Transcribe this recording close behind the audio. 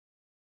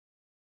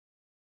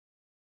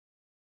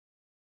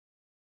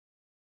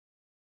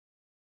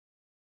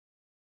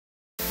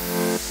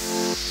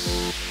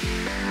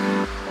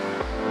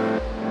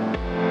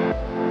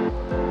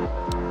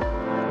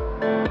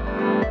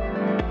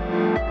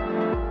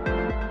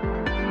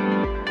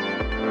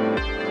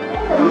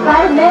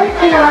名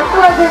詞は問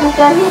わずに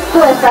がヒット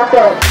へさ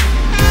せ。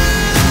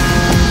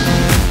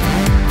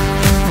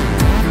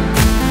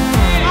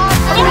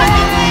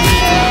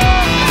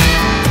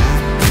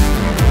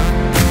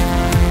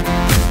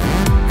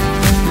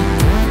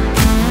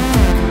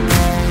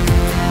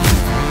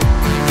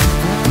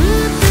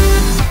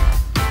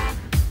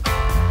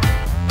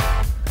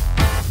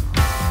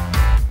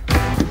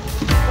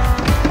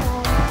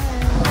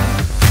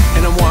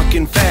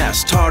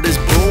Fast, heart is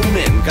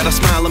booming. Got a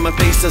smile on my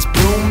face that's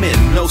blooming.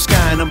 No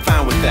sky and I'm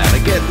fine with that. I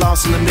get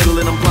lost in the middle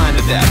and I'm blind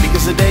to that.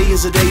 Because today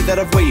is a day that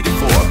I've waited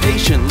for.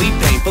 Patiently,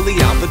 painfully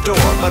out the door.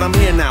 But I'm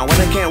here now and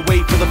I can't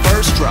wait for the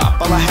first drop.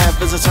 All I have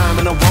is a time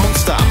and I won't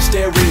stop.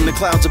 Staring, the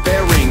clouds are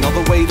bearing all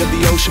the weight of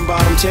the ocean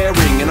bottom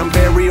tearing. And I'm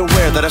very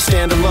aware that I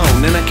stand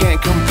alone and I can't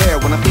compare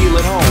when I feel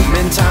at home.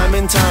 In time,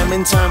 in time,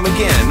 in time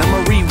again,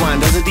 I'ma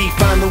rewind as I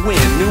define the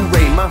wind. New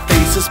ray, my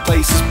face, this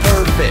place is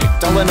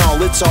perfect. All in all,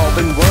 it's all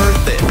been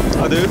worth it.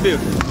 How do you feel?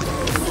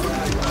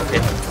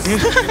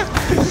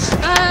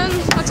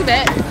 Not too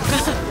bad.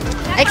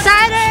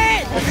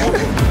 Excited!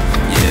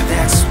 Yeah,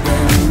 that's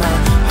when my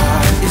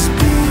heart is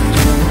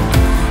beating.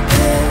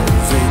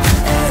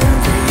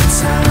 Every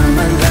time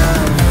I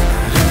love.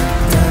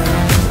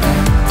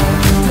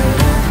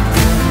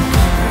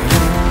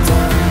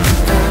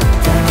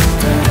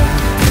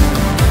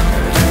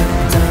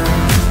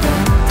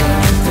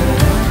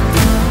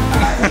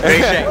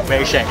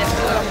 Very shy.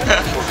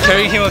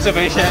 Carrying him also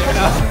very shy.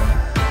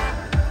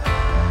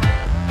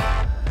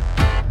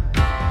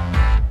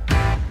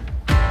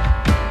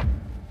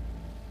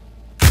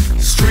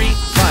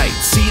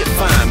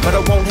 But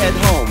I won't head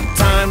home.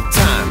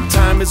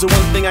 Time is the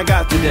one thing I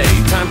got today.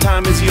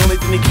 Time is the only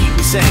thing to keep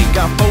me sane.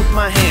 Got both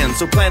my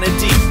hands so planted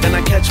deep, and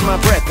I catch my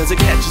breath as it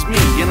catches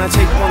me. And I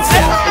take one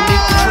step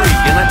beneath the tree,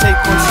 and I take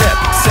one step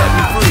to set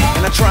me free.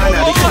 And I try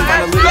now to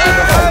find a little bit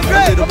of hope, a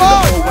little bit of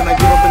hope. When I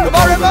get up in the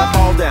boat and I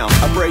fall down,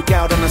 I break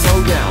out and I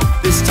slow down.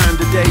 This time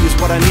today is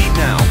what I need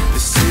now.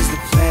 This